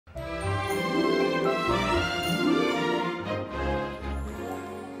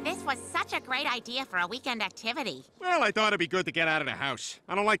such a great idea for a weekend activity. Well, I thought it'd be good to get out of the house.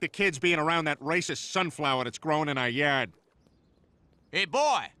 I don't like the kids being around that racist sunflower that's growing in our yard. Hey,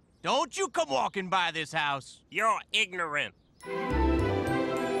 boy, don't you come walking by this house. You're ignorant.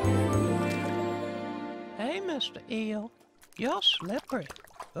 Hey, Mr. Eel, you're slippery.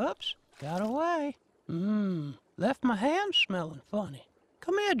 Oops, got away. Left my hand smelling funny.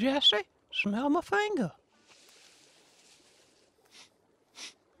 Come here, Jesse. Smell my finger.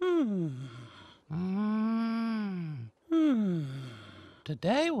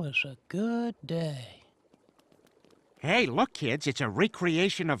 Today was a good day. Hey, look, kids, it's a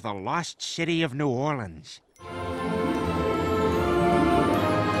recreation of the lost city of New Orleans.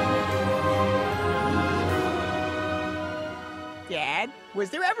 Dad, was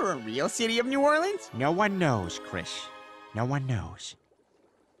there ever a real city of New Orleans? No one knows, Chris. No one knows.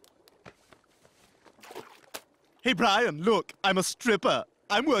 Hey, Brian, look, I'm a stripper.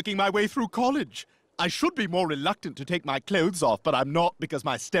 I'm working my way through college. I should be more reluctant to take my clothes off, but I'm not because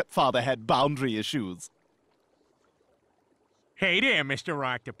my stepfather had boundary issues. Hey there, Mr.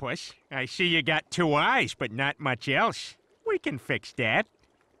 Octopus. I see you got 2 eyes, but not much else. We can fix that.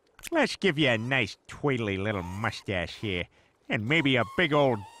 Let's give you a nice tweedly little mustache here, and maybe a big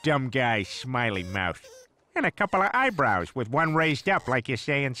old dumb guy smiley mouth. And a couple of eyebrows with one raised up like you're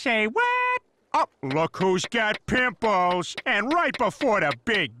saying, say what? Oh, look who's got pimples! And right before the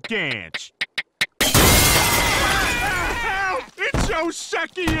big dance. Help! It's so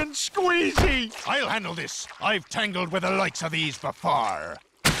sucky and squeezy! I'll handle this. I've tangled with the likes of these before.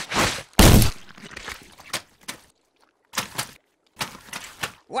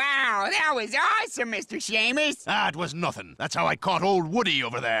 Wow, that was awesome, Mr. Seamus. That was nothing. That's how I caught old Woody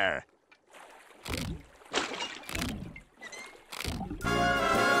over there.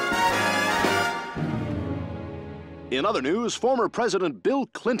 In other news, former President Bill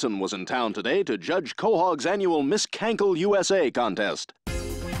Clinton was in town today to judge Quahog's annual Miss Cankle USA contest.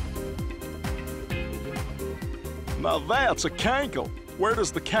 Now that's a cankle. Where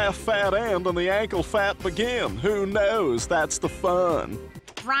does the calf fat end and the ankle fat begin? Who knows? That's the fun.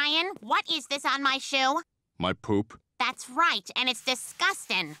 Brian, what is this on my shoe? My poop. That's right, and it's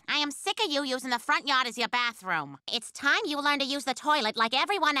disgusting. I am sick of you using the front yard as your bathroom. It's time you learn to use the toilet like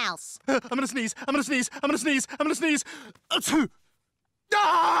everyone else. I'm gonna sneeze. I'm gonna sneeze. I'm gonna sneeze. I'm gonna sneeze. Achoo!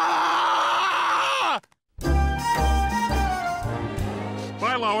 Ah!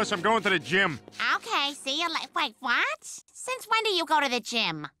 Bye, Lois. I'm going to the gym. Okay, see you later. Wait, what? Since when do you go to the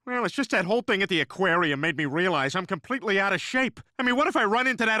gym? Well, it's just that whole thing at the aquarium made me realize I'm completely out of shape. I mean, what if I run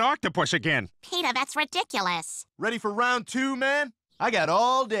into that octopus again? Peter, that's ridiculous. Ready for round 2, man? I got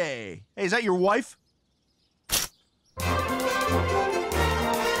all day. Hey, is that your wife?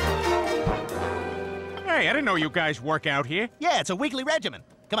 Hey, I didn't know you guys work out here. Yeah, it's a weekly regimen.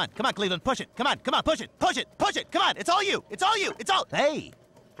 Come on, Cleveland, push it. Come on, push it. Push it. Come on, it's all you. It's all. Hey.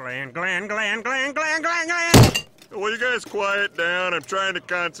 Glenn. Will you guys quiet down? I'm trying to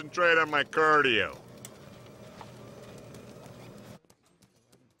concentrate on my cardio.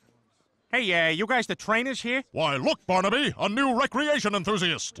 Hey, you guys the trainers here? Why, look, Barnaby, a new recreation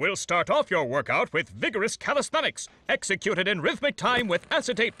enthusiast. We'll start off your workout with vigorous calisthenics, executed in rhythmic time with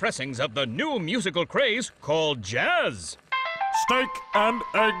acetate pressings of the new musical craze called jazz. Steak and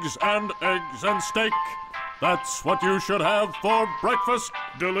eggs and eggs and steak. That's what you should have for breakfast.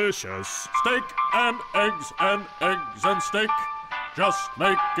 Delicious. Steak and eggs and eggs and steak. Just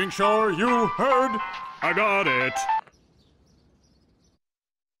making sure you heard. I got it.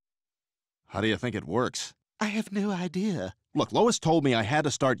 How do you think it works? I have no idea. Look, Lois told me I had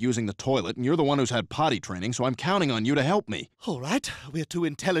to start using the toilet, and you're the one who's had potty training, so I'm counting on you to help me. All right, we're 2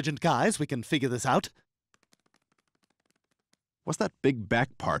 intelligent guys. We can figure this out. What's that big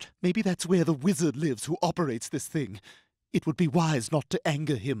back part? Maybe that's where the wizard lives who operates this thing. It would be wise not to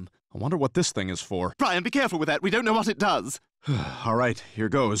anger him. I wonder what this thing is for. Brian, be careful with that. We don't know what it does. All right, here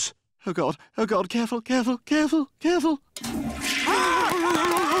goes. Oh, God, careful.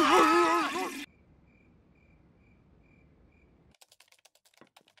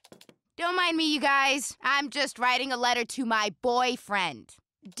 Don't mind me, you guys. I'm just writing a letter to my boyfriend.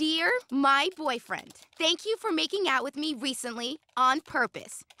 Dear my boyfriend, thank you for making out with me recently on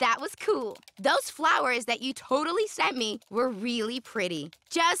purpose. That was cool. Those flowers that you totally sent me were really pretty.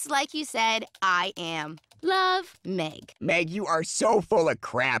 Just like you said, I am. Love, Meg. Meg, you are so full of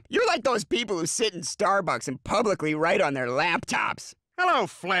crap. You're like those people who sit in Starbucks and publicly write on their laptops. Hello,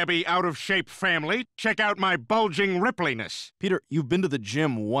 flabby, out-of-shape family. Check out my bulging rippliness. Peter, you've been to the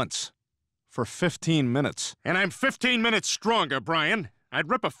gym once. For 15 minutes. And I'm 15 minutes stronger, Brian. I'd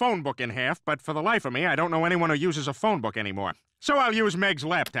rip a phone book in half, but for the life of me, I don't know anyone who uses a phone book anymore. So I'll use Meg's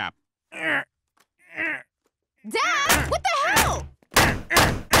laptop. Dad, what the hell?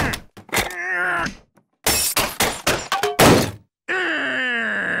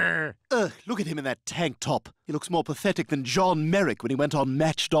 Ugh, look at him in that tank top. He looks more pathetic than John Merrick when he went on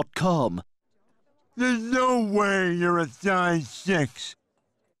Match.com. There's no way you're a size 6.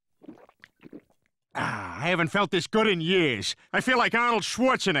 I haven't felt this good in years. I feel like Arnold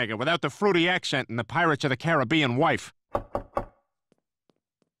Schwarzenegger without the fruity accent and the Pirates of the Caribbean wife.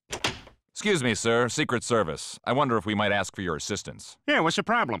 Excuse me, sir. Secret Service. I wonder if we might ask for your assistance. Yeah, what's the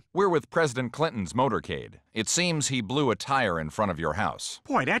problem? We're with President Clinton's motorcade. It seems he blew a tire in front of your house.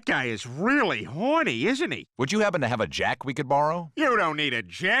 Boy, that guy is really horny, isn't he? Would you happen to have a jack we could borrow? You don't need a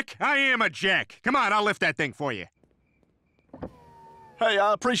jack. I am a jack. Come on, I'll lift that thing for you. Hey,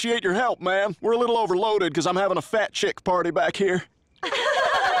 I appreciate your help, man. We're a little overloaded because I'm having a fat chick party back here.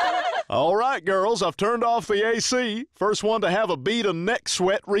 All right, girls, I've turned off the AC. First one to have a bead of neck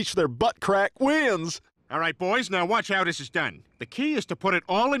sweat reach their butt crack wins. All right, boys, now watch how this is done. The key is to put it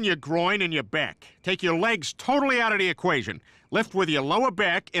all in your groin and your back. Take your legs totally out of the equation. Lift with your lower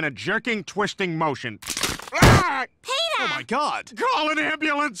back in a jerking, twisting motion. Ah! Peter! Oh, my God. Call an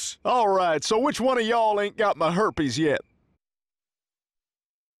ambulance! All right, so which one of y'all ain't got my herpes yet?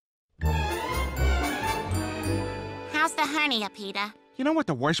 How's the hernia, Peter? You know what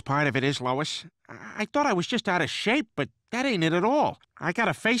the worst part of it is, Lois? I thought I was just out of shape, but that ain't it at all. I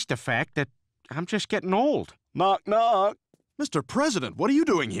gotta face the fact that I'm just getting old. Knock, knock. Mr. President, what are you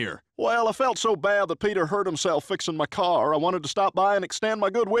doing here? Well, I felt so bad that Peter hurt himself fixing my car. I wanted to stop by and extend my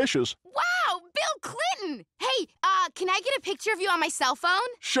good wishes. Wow, Bill Clinton! Hey, can I get a picture of you on my cell phone?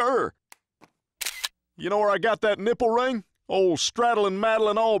 Sure. You know where I got that nipple ring? Old Straddling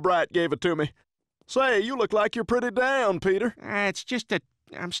Madeline Albright gave it to me. Say, you look like you're pretty down, Peter. It's just that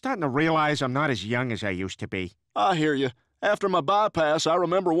I'm starting to realize I'm not as young as I used to be. I hear you. After my bypass, I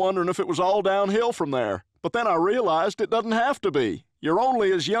remember wondering if it was all downhill from there. But then I realized it doesn't have to be. You're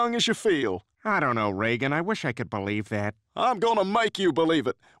only as young as you feel. I don't know, Reagan. I wish I could believe that. I'm gonna make you believe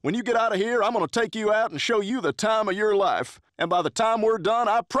it. When you get out of here, I'm gonna take you out and show you the time of your life. And by the time we're done,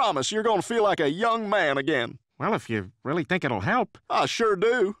 I promise you're gonna feel like a young man again. Well, if you really think it'll help. I sure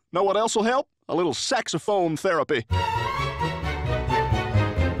do. Know what else will help? A little saxophone therapy.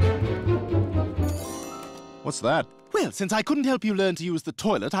 What's that? Well, since I couldn't help you learn to use the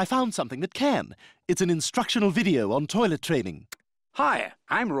toilet, I found something that can. It's an instructional video on toilet training. Hi,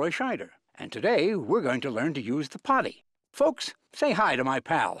 I'm Roy Scheider, and today we're going to learn to use the potty. Folks, say hi to my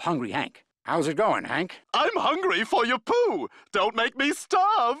pal, Hungry Hank. How's it going, Hank? I'm hungry for your poo. Don't make me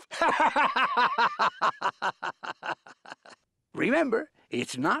starve. Remember,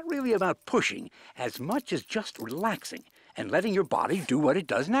 it's not really about pushing as much as just relaxing and letting your body do what it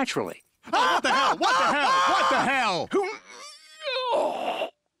does naturally. Oh, what the hell? What the hell? What the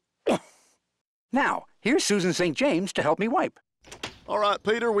hell? Now, here's Susan St. James to help me wipe. All right,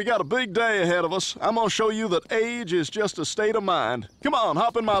 Peter, we got a big day ahead of us. I'm gonna show you that age is just a state of mind. Come on,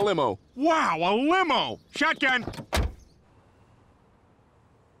 hop in my limo. Wow, a limo! Shotgun!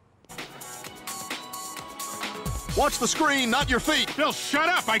 Watch the screen, not your feet. Bill, shut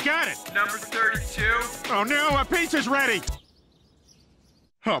up! I got it! Number 32. Oh no, a pizza's ready!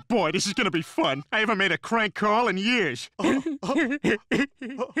 Oh boy, this is gonna be fun. I haven't made a crank call in years.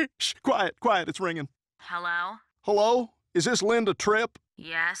 Shh, quiet, it's ringing. Hello? Hello? Is this Linda Tripp?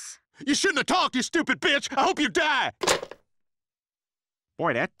 Yes. You shouldn't have talked, you stupid bitch! I hope you die!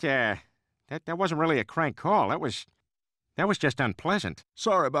 Boy, that wasn't really a crank call. That was just unpleasant.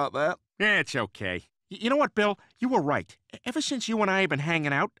 Sorry about that. Yeah, it's okay. You know what, Bill? You were right. Ever since you and I have been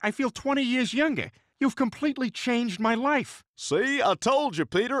hanging out, I feel 20 years younger. You've completely changed my life. See, I told you,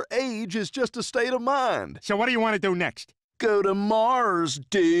 Peter, age is just a state of mind. So what do you want to do next? Go to Mars,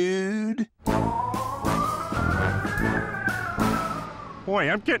 dude. Boy,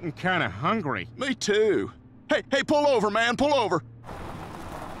 I'm getting kind of hungry. Me too. Hey, pull over, man, pull over.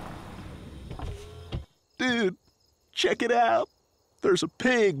 Dude, check it out. There's a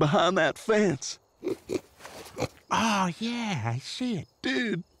pig behind that fence. Oh, yeah, I see it.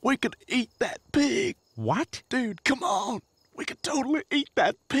 Dude, we could eat that pig. What? Dude, come on. We could totally eat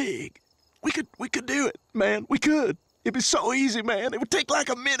that pig. We could do it, man. We could. It'd be so easy, man. It would take like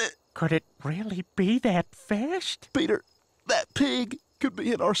a minute. Could it really be that fast? Peter, that pig could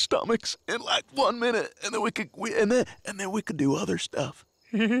be in our stomachs in like 1 minute, and then we could do other stuff.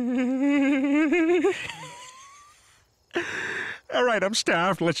 All right, I'm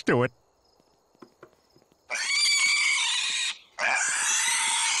starved. Let's do it.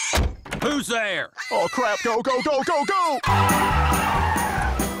 Who's there? Oh, crap. Go, go, go, go, go!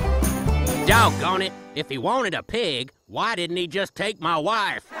 Doggone it. If he wanted a pig, why didn't he just take my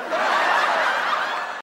wife?